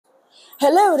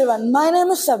Hello everyone, my name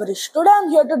is Sabarish. Today I am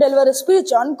here to deliver a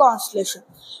speech on Constellation.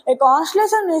 A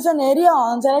constellation is an area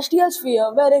on celestial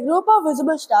sphere where a group of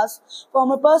visible stars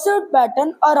form a perceived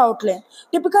pattern or outline,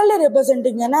 typically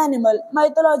representing an animal,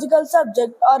 mythological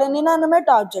subject, or an inanimate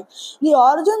object. The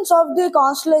origins of the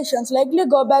constellations likely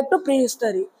go back to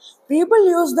prehistory. People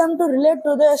use them to relate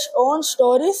to their own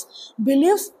stories,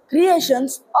 beliefs,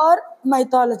 creations, or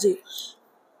mythology.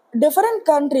 Different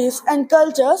countries and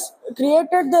cultures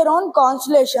created their own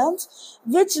constellations,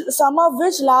 which some of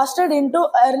which lasted into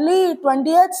early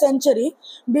 20th century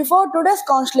before today's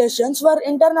constellations were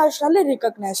internationally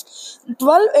recognized.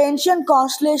 12 ancient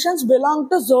constellations belong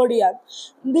to zodiac.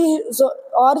 The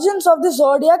origins of the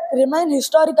zodiac remain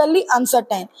historically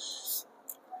uncertain.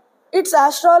 Its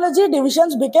astrology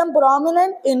divisions became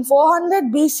prominent in 400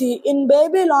 BC in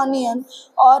Babylonian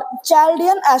or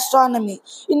Chaldean astronomy.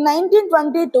 In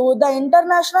 1922, the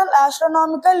International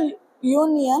Astronomical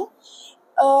Union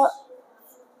uh,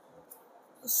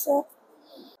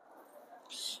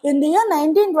 in the year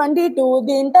 1922,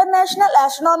 the International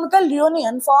Astronomical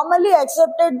Union formally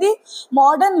accepted the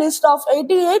modern list of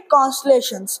 88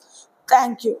 constellations.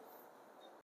 Thank you.